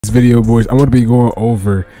This video, boys, I'm gonna be going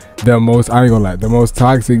over the most the most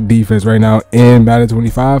toxic defense right now in Madden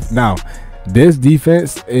 25. Now this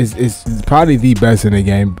defense is probably the best in the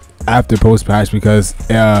game after post patch, because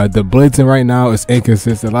the blitzing right now is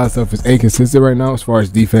inconsistent. A lot of stuff is inconsistent right now as far as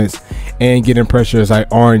defense, and getting pressure is like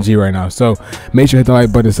RNG right now. So make sure to hit the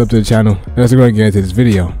like button, sub to the channel, and let's go and get into this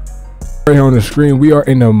video. Right here on the screen, we are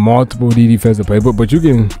in a multiple D defensive playbook, but you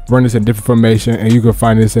can run this in different formation, and you can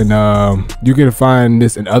find this in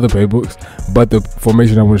other playbooks. But the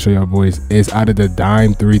formation I want to show y'all, boys, is out of the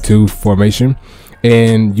dime 3-2 formation.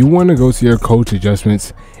 And you want to go to your coach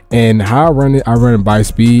adjustments, and how I run it by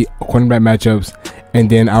speed, cornerback matchups, and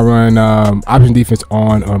then I run option defense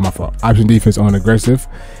on option defense on aggressive.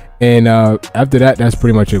 And after that, that's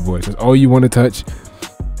pretty much it, boys. That's all you want to touch.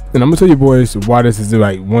 And I'm gonna tell you, boys, why this is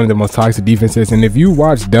like one of the most toxic defenses. And if you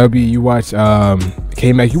watch W, you watch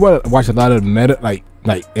K-Mac, you watch a lot of meta like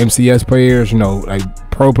MCS players, you know, like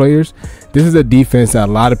pro players. This is a defense that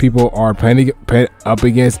a lot of people are playing up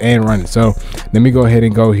against and running. So let me go ahead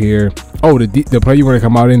and go here. Oh, the play you want to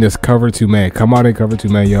come out in is cover 2 man. Come out in cover 2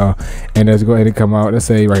 man, y'all. And let's go ahead and come out. Let's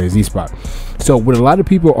say right here, Z spot. So what a lot of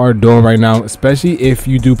people are doing right now, especially if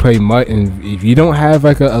you do play MUT, and if you don't have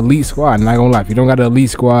like an elite squad, I'm not gonna lie, if you don't got an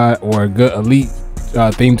elite squad or a good elite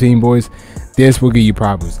theme team, boys, this will give you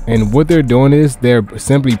problems. And what they're doing is they're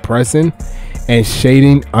simply pressing and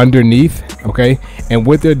shading underneath, okay? And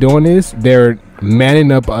what they're doing is they're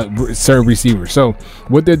manning up certain receivers. So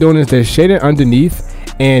what they're doing is they're shading underneath,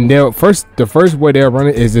 and the first way they're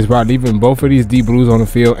running is just by leaving both of these D blues on the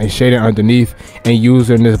field and shading underneath and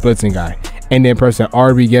using this blitzing guy, and then pressing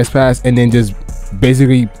RB guest pass, and then just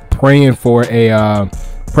basically praying for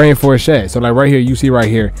a shed. So like right here, you see right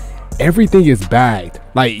here, everything is bagged.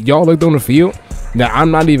 Like, y'all looked on the field. Now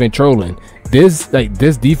I'm not even trolling. This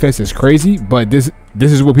defense is crazy, but this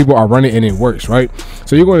is what people are running, and it works, right?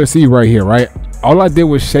 So you're going to see right here, right? All I did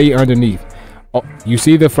was shade underneath. Oh, you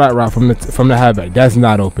see the flat route from the halfback, that's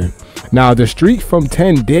not open. Now the streak from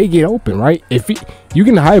 10 did get open, right? If you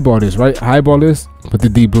can highball this, right? Highball this, but the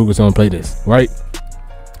D blue is gonna play this, right?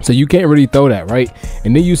 So you can't really throw that, right?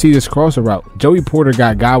 And then you see this crosser route. Joey Porter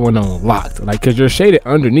got Godwin on locked, like, because you're shaded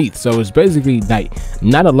underneath. So it's basically like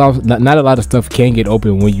not a lot of stuff can get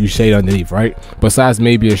open when you shade underneath, right? Besides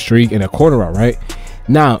maybe a streak and a corner route, right?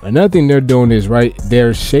 Now another thing they're doing is, right,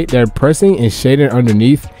 they're pressing and shading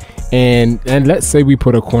underneath. And let's say we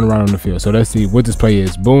put a corner route on the field. So let's see what this play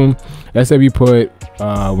is. Boom. Let's say we put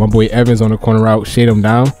my boy Evans on the corner route, shade him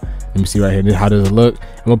down. Let me see right here. How does it look?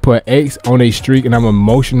 I'm gonna put X on a streak, and I'm gonna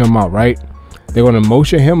motion him out, right? They're gonna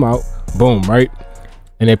motion him out. Boom, right?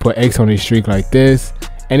 And they put X on a streak like this.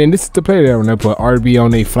 And then this is the play there when they put RB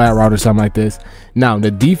on a flat route or something like this. Now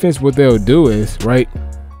the defense, what they'll do is, right,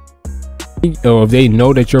 or if they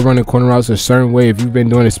know that you're running corner routes a certain way, if you've been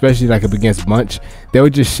doing, especially like up against bunch, they'll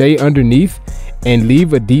just shade underneath and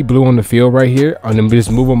leave a deep blue on the field right here, and then just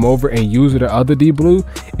move them over and use the other deep blue,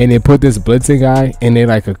 and then put this blitzing guy and then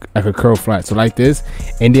like a curl flat, so like this,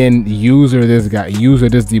 and then user this guy, user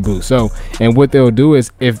this deep blue. So, and what they'll do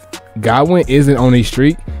is, if Godwin isn't on a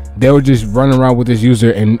streak, they'll just run around with this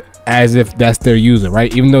user and as if that's their user,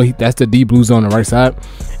 right? Even though that's the deep blues on the right side.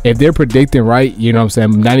 If they're predicting right, you know what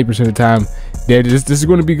I'm saying, 90% of the time, this is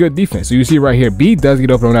going to be good defense. So you see right here, B does get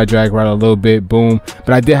open on that drag route a little bit, boom, but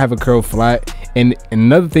I did have a curl flat. And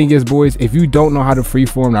another thing is, boys, if you don't know how to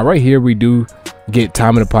freeform, now right here we do get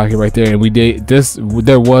time in the pocket right there, and we did this,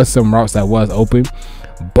 there was some routes that was open.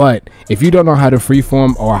 But if you don't know how to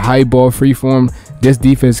freeform or high ball freeform, this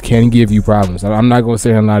defense can give you problems. I'm not going to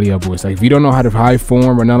say a lot of y'all, boys. Like, if you don't know how to high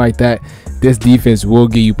form or nothing like that, this defense will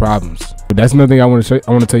give you problems. But that's another thing I want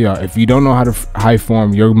to tell y'all. If you don't know how to high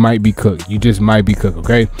form, you might be cooked. You just might be cooked,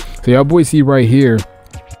 okay? So y'all boys see right here,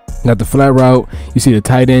 got the flat route. You see the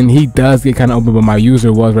tight end, he does get kind of open, but my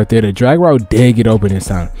user was right there. The drag route did get open this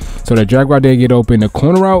time. So the drag route did get open. The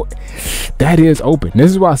corner route, that is open.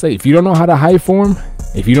 This is why I say, if you don't know how to high form,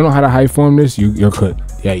 this, you're cooked.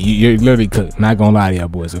 Yeah, you're literally cooked. Not gonna lie to y'all,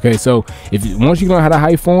 boys. Okay, so once you learn how to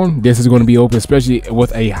high form, this is going to be open, especially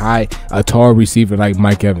with a tall receiver like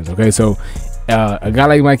Mike Evans. Okay, so a guy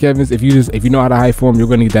like Mike Evans, if you know how to high form, you're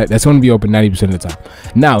gonna get that. That's going to be open 90% of the time.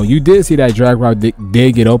 Now you did see that drag route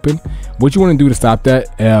did get open. What you want to do to stop that,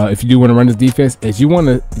 if you do want to run this defense, is you want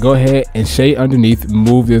to go ahead and shade underneath,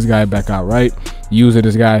 move this guy back out, right? Use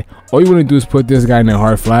this guy. All you want to do is put this guy in a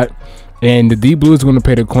hard flat, and the D blue is going to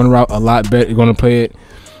play the corner route a lot better. You're going to play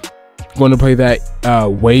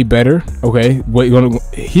that way better. Okay,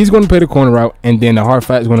 he's going to play the corner route, and then the hard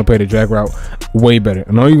flat is going to play the drag route way better.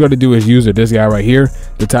 And all you got to do is use this guy right here,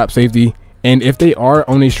 the top safety, And if they are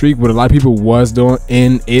on a streak, what a lot of people was doing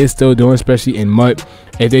and is still doing, especially in MUT,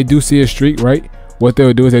 if they do see a streak, right, what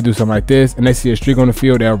they'll do is they do something like this, and they see a streak on the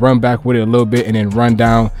field, they'll run back with it a little bit and then run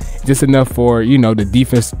down just enough for, you know, the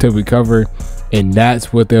defense to recover. And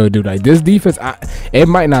that's what they'll do. Like this defense, it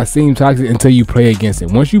might not seem toxic until you play against it.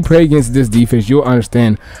 Once you play against this defense, you'll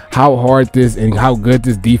understand how hard this and how good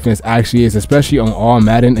this defense actually is, especially on all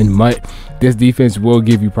Madden and MUT. This defense will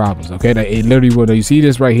give you problems. Okay, like, it literally will. You see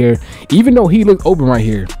this right here. Even though he looks open right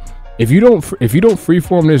here, if you don't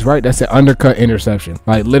freeform this right, that's an undercut interception.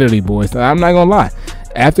 Like literally, boys. I'm not gonna lie.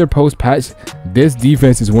 After post patch, this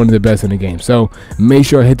defense is one of the best in the game. So make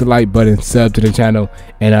sure to hit the like button, sub to the channel,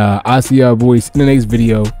 and I'll see y'all boys in the next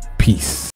video. Peace.